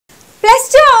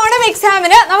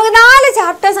എക്സാമിന് നമുക്ക് 4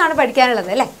 ചാപ്റ്റേഴ്സ് ആണ്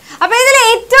പഠിക്കാനുള്ളത് അല്ലേ? അപ്പോൾ ഇതിൽ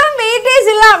ഏറ്റവും വെയിറ്റേജ്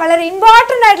ഉള്ള വളരെ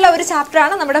ഇമ്പോർട്ടൻ്റ് ആയിട്ടുള്ള ഒരു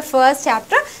ചാപ്റ്ററാണ് നമ്മുടെ first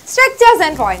chapter structures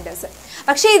and pointers.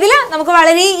 പക്ഷേ ഇതിൽ നമുക്ക്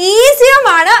വളരെ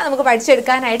ഈസിയുമാണ് നമുക്ക്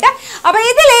പഠിച്ചെടുക്കാനായിട്ട്. അപ്പോൾ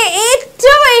ഇതിൽ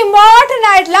ഏറ്റവും ഇമ്പോർട്ടൻ്റ്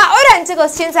ആയിട്ടുള്ള ഒരു 5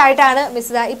 ക്വസ്റ്റ്യൻസ് ആയിട്ടാണ്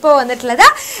മിസ് ഇപ്പോൾ വന്നിട്ടുള്ളത്.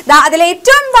 അതിൽ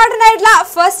ഏറ്റവും ഇമ്പോർട്ടൻ്റ് ആയിട്ടുള്ള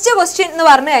ഫസ്റ്റ് ക്വസ്റ്റ്യൻ എന്ന്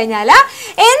പറഞ്ഞു കഴിഞ്ഞാൽ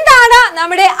എന്താണ്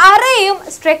നമ്മുടെ അറേയും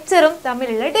സ്ട്രക്ചറും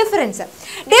തമ്മിലുള്ള difference?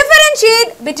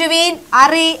 Differentiate between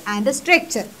array and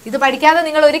structure. ഇത് പഠിക്കാതെ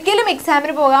നിങ്ങൾ ഒരിക്കലും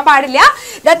എക്സാമിന് പോകാൻ പാടില്ല.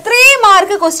 ഇത് 3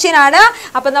 മാർക്ക് ക്വസ്റ്റ്യൻ ആണ്.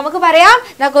 അപ്പം നമുക്ക് പറയാം,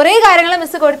 കുറേ കാര്യങ്ങൾ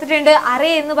മിസ് കൊടുത്തിട്ടുണ്ട്.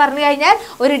 അറേ എന്ന് പറഞ്ഞു കഴിഞ്ഞാൽ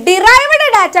ഒരു ഡിറൈവ്ഡ്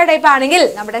ഡാറ്റ ടൈപ്പ് ആണെങ്കിൽ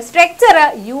നമ്മുടെ സ്ട്രക്ചർ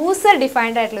യൂസർ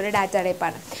ഡിഫൈൻഡ് ആയിട്ടുള്ള ഒരു ഡാറ്റ ടൈപ്പ്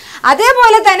ആണ്.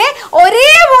 അതേപോലെ തന്നെ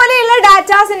ഒരേപോലെയുള്ള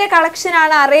ഡാറ്റാസിന്റെ കളക്ഷൻ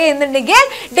ആണ് അറേ എന്നുണ്ടെങ്കിൽ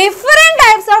ഡിഫറെന്റ്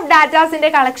ടൈപ്സ് ഓഫ് ഡാറ്റാസിന്റെ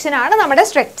കളക്ഷൻ ആണ് നമ്മുടെ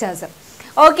സ്ട്രക്ചേഴ്സ്.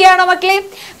 ഓക്കെ ആണോ മക്കളെ?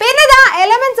 പിന്നെ ഇതാ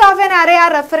elements of an array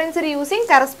R referenced using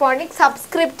corresponding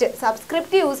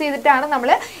subscript use ചെയ്തിട്ടാണ്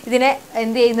നമ്മൾ ഇതിനെ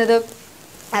എന്ത് ചെയ്യുന്നത്,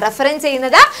 റെഫറൻസ്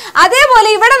ചെയ്യുന്നത്. അതേപോലെ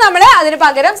ഇവിടെ നമ്മൾ അതിന്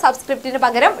പകരം സബ്സ്ക്രിപ്റ്റിന്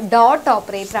പകരം ഡോട്ട്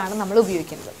ഓപ്പറേറ്റർ ആണ് നമ്മൾ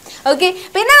ഉപയോഗിക്കുന്നത്. ഓക്കെ,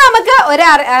 പിന്നെ നമുക്ക് ഒരു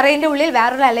അറേൻ്റെ ഉള്ളിൽ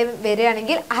വേറൊരു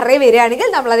അറേ വരികയാണെങ്കിൽ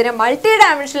നമ്മൾ അതിനെ മൾട്ടി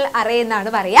ഡയമെൻഷണൽ അറേ എന്നാണ്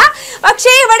പറയുക.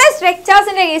 പക്ഷേ ഇവിടെ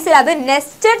സ്ട്രക്ചേഴ്സിന്റെ കേസിൽ അത്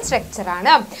നെസ്റ്റഡ് സ്ട്രക്ചർ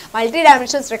ആണ്. മൾട്ടി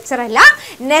ഡയമെൻഷണൽ സ്ട്രക്ചർ അല്ല,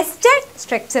 നെസ്റ്റഡ്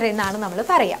സ്ട്രക്ചർ എന്നാണ് നമ്മൾ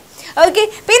പറയുക. ഓക്കെ,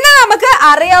 പിന്നെ നമുക്ക്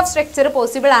അറേ ഓഫ് സ്ട്രക്ചർ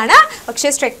പോസിബിൾ ആണ്. പക്ഷേ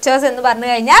സ്ട്രക്ചേഴ്സ് എന്ന് പറഞ്ഞു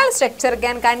കഴിഞ്ഞാൽ structure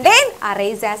can contain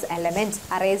arrays as elements.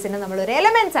 അറേസിനെ നമ്മൾ ഒരു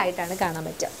എലമെന്റ്സ് ആയിട്ടാണ് കാണാൻ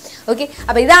പറ്റുക. ഓക്കെ,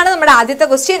 അപ്പോൾ ഇതാണ് നമ്മുടെ ആദ്യത്തെ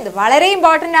ക്വസ്റ്റ്യൻ. വളരെ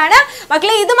ഇമ്പോർട്ടൻ്റ് ആണ്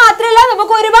മക്കളെ. ഇത് മാത്രമല്ല,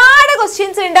 നമുക്ക് ഒരുപാട്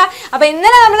ക്വസ്റ്റ്യൻസ് ഉണ്ട്. അപ്പോൾ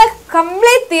ഇന്നലെ നമ്മൾ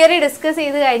കംപ്ലീറ്റ് തിയറി ഡിസ്കസ്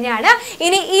ചെയ്ത് കഴിഞ്ഞാണ്.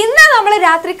 ഇന്ന് നമ്മൾ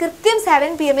രാത്രി കൃത്യം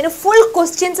 7 PM ഫുൾ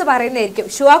ക്വസ്റ്റ്യൻസ് പറയുന്നതായിരിക്കും,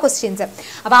 ഷുവർ ക്വസ്റ്റ്യൻസ്.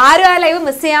 അപ്പോൾ ആരും ആ ലൈവ്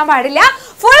മിസ് ചെയ്യാൻ പാടില്ല.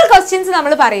 ഫുൾ ക്വസ്റ്റ്യൻസ്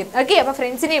നമ്മൾ പറയും. ഓക്കെ, അപ്പോൾ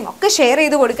ഫ്രണ്ട്സിനെയും ഒക്കെ ഷെയർ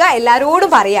ചെയ്ത് കൊടുക്കുക, എല്ലാവരോടും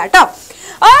പറയാം കേട്ടോ.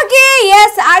 Okay,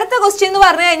 yes. അടുത്ത ക്വസ്റ്റ്യൻ എന്ന്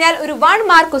പറഞ്ഞു കഴിഞ്ഞാൽ ഒരു 1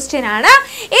 മാർക്ക് ക്വസ്റ്റ്യൻ ആണ്.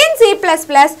 In C++,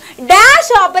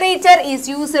 dash operator is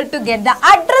used to get the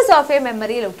address of A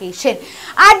memory location.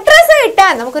 Address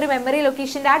കിട്ടാൻ, നമുക്കൊരു മെമ്മറി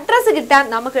ലൊക്കേഷന്റെ അഡ്രസ് കിട്ടാൻ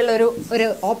നമുക്കുള്ള ഒരു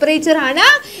ഓപ്പറേറ്റർ ആണ്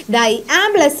ദി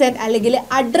ആംപ്ലിസന്റ് അല്ലെങ്കിൽ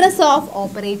അഡ്രസ് ഓഫ്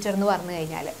ഓപ്പറേറ്റർ എന്ന് പറഞ്ഞു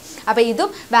കഴിഞ്ഞാൽ. അപ്പോൾ ഇതും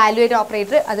വാല്യൂവേറ്റ്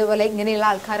ഓപ്പറേറ്റർ, അതുപോലെ ഇങ്ങനെയുള്ള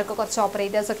ആൾക്കാരൊക്കെ കുറച്ച്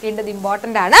ഓപ്പറേറ്റേഴ്സ് ഒക്കെ ഉണ്ട്. ഇത്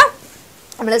ഇമ്പോർട്ടൻ്റ് ആണ്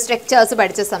നമ്മൾ സ്ട്രക്ചേഴ്സ്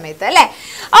പഠിച്ച സമയത്ത് അല്ലേ?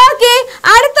 ഓക്കെ,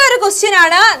 അടുത്തൊരു ക്വസ്റ്റ്യൻ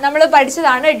ആണ് നമ്മൾ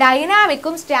പഠിച്ചതാണ്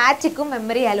ഡൈനാമിക്കും സ്റ്റാറ്റിക്കും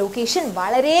മെമ്മറി അലോക്കേഷൻ.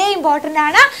 വളരെ ഇമ്പോർട്ടൻ്റ്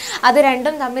ആണ്. അത്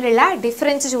രണ്ടും തമ്മിലുള്ള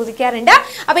ഡിഫറൻസ് ചോദിക്കാറുണ്ട്.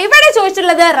 അപ്പോൾ ഇവിടെ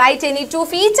ചോദിച്ചിട്ടുള്ളത് right any 2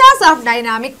 features of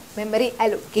dynamic memory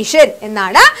allocation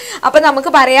എന്നാണ്. അപ്പോൾ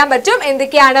നമുക്ക് പറയാൻ പറ്റും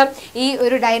എന്തൊക്കെയാണ് ഈ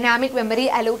ഒരു ഡൈനാമിക് മെമ്മറി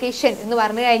അലോക്കേഷൻ എന്ന്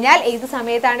പറഞ്ഞു കഴിഞ്ഞാൽ ഏത്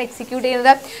സമയത്താണ് എക്സിക്യൂട്ട്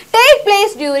ചെയ്യുന്നത്? Take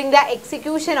place during the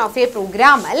execution of A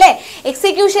programme അല്ലേ?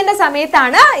 എക്സിക്യൂഷന്റെ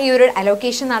സമയത്താണ് ഈ ഒരു അലോക്കേഷൻ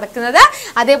നടക്കുന്നത്.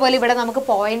 അതേപോലെ ഇവിടെ നമുക്ക്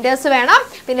പോയിന്റേഴ്സ് വേണം,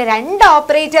 പിന്നെ 2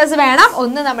 ഓപ്പറേറ്റേഴ്സ് വേണം.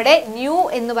 ഒന്ന് നമ്മുടെ ന്യൂ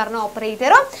എന്ന് പറഞ്ഞ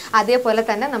ഓപ്പറേറ്ററും അതേപോലെ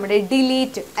തന്നെ നമ്മുടെ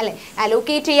ഡിലീറ്റ് അല്ലെ,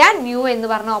 അലോക്കേറ്റ് ചെയ്യാൻ ന്യൂ എന്ന്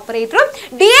പറഞ്ഞ ഓപ്പറേറ്ററും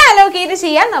ഡി അലോക്കേറ്റ്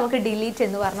ചെയ്യാൻ നമുക്ക് ഡിലീറ്റ്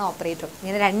എന്ന് പറഞ്ഞ ഓപ്പറേറ്ററും.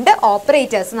 ഇങ്ങനെ 2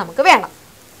 ഓപ്പറേറ്റേഴ്സ് നമുക്ക് വേണം.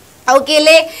 ഓക്കെ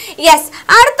അല്ലേ? യെസ്.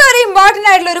 അടുത്തൊരു ഇമ്പോർട്ടൻ്റ്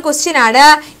ആയിട്ടുള്ള ഒരു ക്വസ്റ്റ്യൻ ആണ്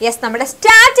യെസ് നമ്മുടെ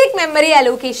സ്റ്റാറ്റിക് മെമ്മറി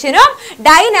അലോക്കേഷനും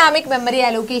ഡൈനാമിക് മെമ്മറി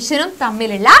അലോക്കേഷനും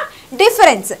തമ്മിലുള്ള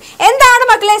ഡിഫറൻസ്. എന്താണ്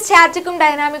മക്കളെ സ്റ്റാറ്റിക്കും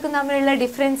ഡൈനാമിക്കും തമ്മിലുള്ള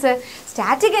ഡിഫറൻസ്?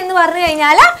 സ്റ്റാറ്റിക് എന്ന് പറഞ്ഞു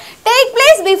കഴിഞ്ഞാൽ take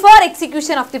place before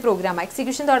execution of the programme.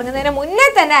 Execution തുടങ്ങുന്നതിന് മുന്നേ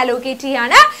തന്നെ അലോക്കേറ്റ്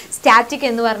ചെയ്യാണ് സ്റ്റാറ്റിക്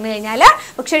എന്ന് പറഞ്ഞു കഴിഞ്ഞാൽ.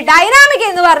 പക്ഷേ ഡൈനാമിക്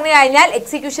എന്ന് പറഞ്ഞു കഴിഞ്ഞാൽ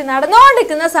എക്സിക്യൂഷൻ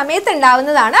നടന്നുകൊണ്ടിരിക്കുന്ന സമയത്ത്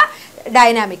ഉണ്ടാവുന്നതാണ്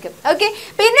ഡൈനാമിക്. ഓക്കെ,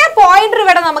 പിന്നെ പോയിന്റർ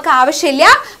ഇവിടെ നമുക്ക് ആവശ്യമില്ല.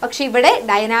 പക്ഷെ ഇവിടെ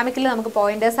ഡൈനാമിക്കിൽ നമുക്ക്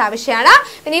പോയിന്റേഴ്സ് ആവശ്യമാണ്.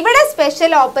 പിന്നെ ഇവിടെ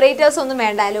സ്പെഷ്യൽ ഓപ്പറേറ്റേഴ്സ് ഒന്നും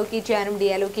വേണ്ട അലോക്കേറ്റ് ചെയ്യാനും ഡി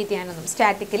അലോക്കേറ്റ് ചെയ്യാനൊന്നും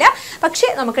സ്റ്റാറ്റിക്കിൽ. പക്ഷെ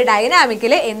നമുക്ക്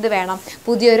ഡൈനാമിക്കിൽ എന്ത് വേണം?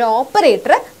 പുതിയൊരു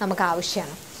ഓപ്പറേറ്റർ നമുക്ക്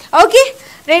ആവശ്യമാണ്. ഓക്കെ,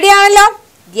 റെഡി ആണല്ലോ?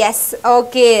 Yes,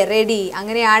 okay, ready.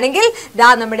 അങ്ങനെയാണെങ്കിൽ ഇതാ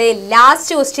നമ്മുടെ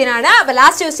ലാസ്റ്റ് ക്വസ്റ്റ്യൻ ആണ്. അപ്പോൾ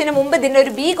ലാസ്റ്റ് ക്വസ്റ്റ്യന് മുമ്പ് ഇതിൻ്റെ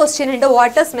ഒരു ബി ക്വസ്റ്റ്യൻ ഉണ്ട്,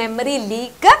 വാട്ട് ഈസ് മെമ്മറി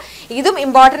ലീക്ക്. ഇതും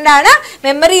ഇമ്പോർട്ടൻ്റ് ആണ്.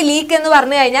 മെമ്മറി ലീക്ക് എന്ന്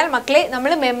പറഞ്ഞു കഴിഞ്ഞാൽ മക്കളെ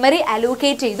നമ്മൾ മെമ്മറി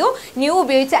അലോക്കേറ്റ് ചെയ്തു, ന്യൂ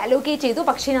ഉപയോഗിച്ച് അലോക്കേറ്റ് ചെയ്തു,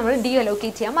 പക്ഷേ നമ്മൾ ഡി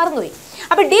അലോക്കേറ്റ് ചെയ്യാൻ മറന്നുപോയി.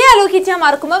 അപ്പോൾ ഡി അലോക്കേറ്റ് ചെയ്യാൻ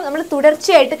മറക്കുമ്പോൾ നമ്മൾ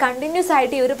തുടർച്ചയായിട്ട് കണ്ടിന്യൂസ്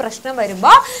ആയിട്ട് ഈ ഒരു പ്രശ്നം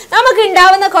വരുമ്പോൾ നമുക്ക്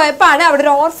ഉണ്ടാവുന്ന കുഴപ്പമാണ് അവിടെ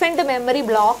ഒരു ഓർഫൻഡ് മെമ്മറി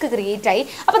ബ്ലോക്ക് ക്രിയേറ്റ് ആയി.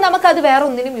 അപ്പോൾ നമുക്കത് വേറെ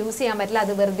ഒന്നിനും യൂസ് ചെയ്യാൻ പറ്റില്ല,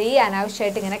 അത് വെറുതെ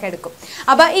അനാവശ്യമായിട്ട് ഇങ്ങനെ കിടക്കും.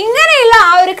 അപ്പോൾ ഇങ്ങനെയുള്ള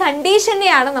ആ ഒരു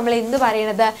കണ്ടീഷനെയാണ് നമ്മൾ എന്ത്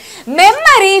പറയുന്നത്?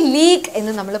 മെമ്മറി ലീക്ക്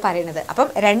എന്ന് നമ്മൾ പറയുന്നത്. അപ്പം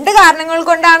 2 കാരണങ്ങൾ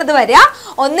കൊണ്ടാണ് ഇത് വരിക.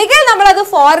 ഒന്നുകിൽ നമ്മളത്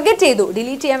ഫോർഗെറ്റ് ചെയ്തു,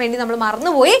 ഡിലീറ്റ് ചെയ്യാൻ വേണ്ടി നമ്മൾ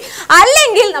മറന്നുപോയി,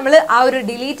 അല്ലെങ്കിൽ നമ്മൾ ആ ഒരു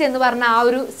ഡിലീറ്റ് എന്ന് പറഞ്ഞ ആ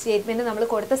ഒരു സ്റ്റേറ്റ്മെന്റ് നമ്മൾ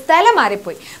കൊടുത്ത സ്ഥലം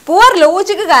മാറിപ്പോയി. പുവർ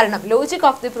ലോജിക്ക് കാരണം, logic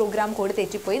of the programme code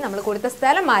തെറ്റിപ്പോയി, നമ്മൾ കൊടുത്ത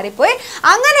സ്ഥലം മാറിപ്പോയി.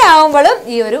 അങ്ങനെ ആവുമ്പോഴും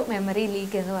ഈ ഒരു മെമ്മറി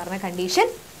ലീക്ക് എന്ന് പറഞ്ഞ കണ്ടീഷൻ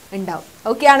ഉണ്ടാവും.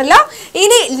 ഓക്കെ ആണല്ലോ.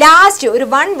 ഇനി ലാസ്റ്റ് ഒരു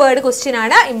 1 വേർഡ് ക്വസ്റ്റ്യൻ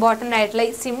ആണ്, ഇമ്പോർട്ടൻ്റ് ആയിട്ടുള്ള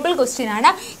സിമ്പിൾ ക്വസ്റ്റ്യൻ ആണ്.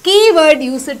 Keyword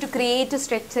use to create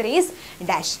structure is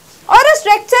dash. ഒരു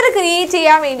സ്ട്രക്ചർ ക്രിയേറ്റ്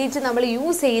ചെയ്യാൻ വേണ്ടിയിട്ട് നമ്മൾ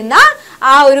യൂസ് ചെയ്യുന്ന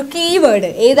ആ ഒരു കീവേഡ്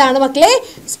ഏതാണ് മക്കളെ?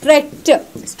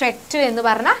 സ്ട്രക്റ്റ് എന്ന്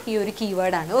പറഞ്ഞ ഈ ഒരു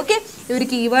കീവേഡാണ്. ഓക്കെ, ഈ ഒരു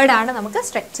കീവേഡാണ് നമുക്ക്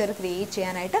സ്ട്രക്ചർ ക്രിയേറ്റ്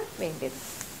ചെയ്യാനായിട്ട് വേണ്ടത്.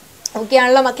 ഓക്കെ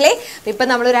ആണല്ലോ മക്കളെ. ഇപ്പം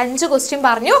നമ്മളൊരു 5 ക്വസ്റ്റ്യൻ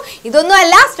പറഞ്ഞു. ഇതൊന്നും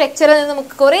അല്ല, സ്ട്രക്ചറിൽ നിന്ന്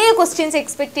നമുക്ക് കുറേ ക്വസ്റ്റ്യൻസ്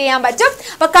എക്സ്പെക്ട് ചെയ്യാൻ പറ്റും.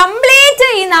 അപ്പോൾ കംപ്ലീറ്റ്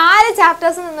ഈ 4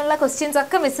 ചാപ്റ്റേഴ്സിൽ നിന്നുള്ള ക്വസ്റ്റ്യൻസ്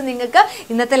ഒക്കെ മിസ് നിങ്ങൾക്ക്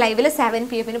ഇന്നത്തെ ലൈവിൽ 7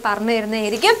 PM പറഞ്ഞു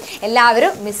തരുന്നതായിരിക്കും.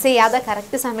 എല്ലാവരും മിസ് ചെയ്യാതെ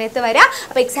കറക്റ്റ് സമയത്ത് വരാം.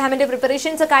 അപ്പോൾ എക്സാമിൻ്റെ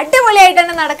പ്രിപ്പറേഷൻസ് ഒക്കെ അടിപൊളിയായിട്ട്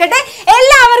തന്നെ നടക്കട്ടെ.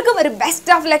 എല്ലാവർക്കും ഒരു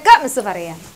ബെസ്റ്റ് ഓഫ് ലക്ക് മിസ് പറയാം.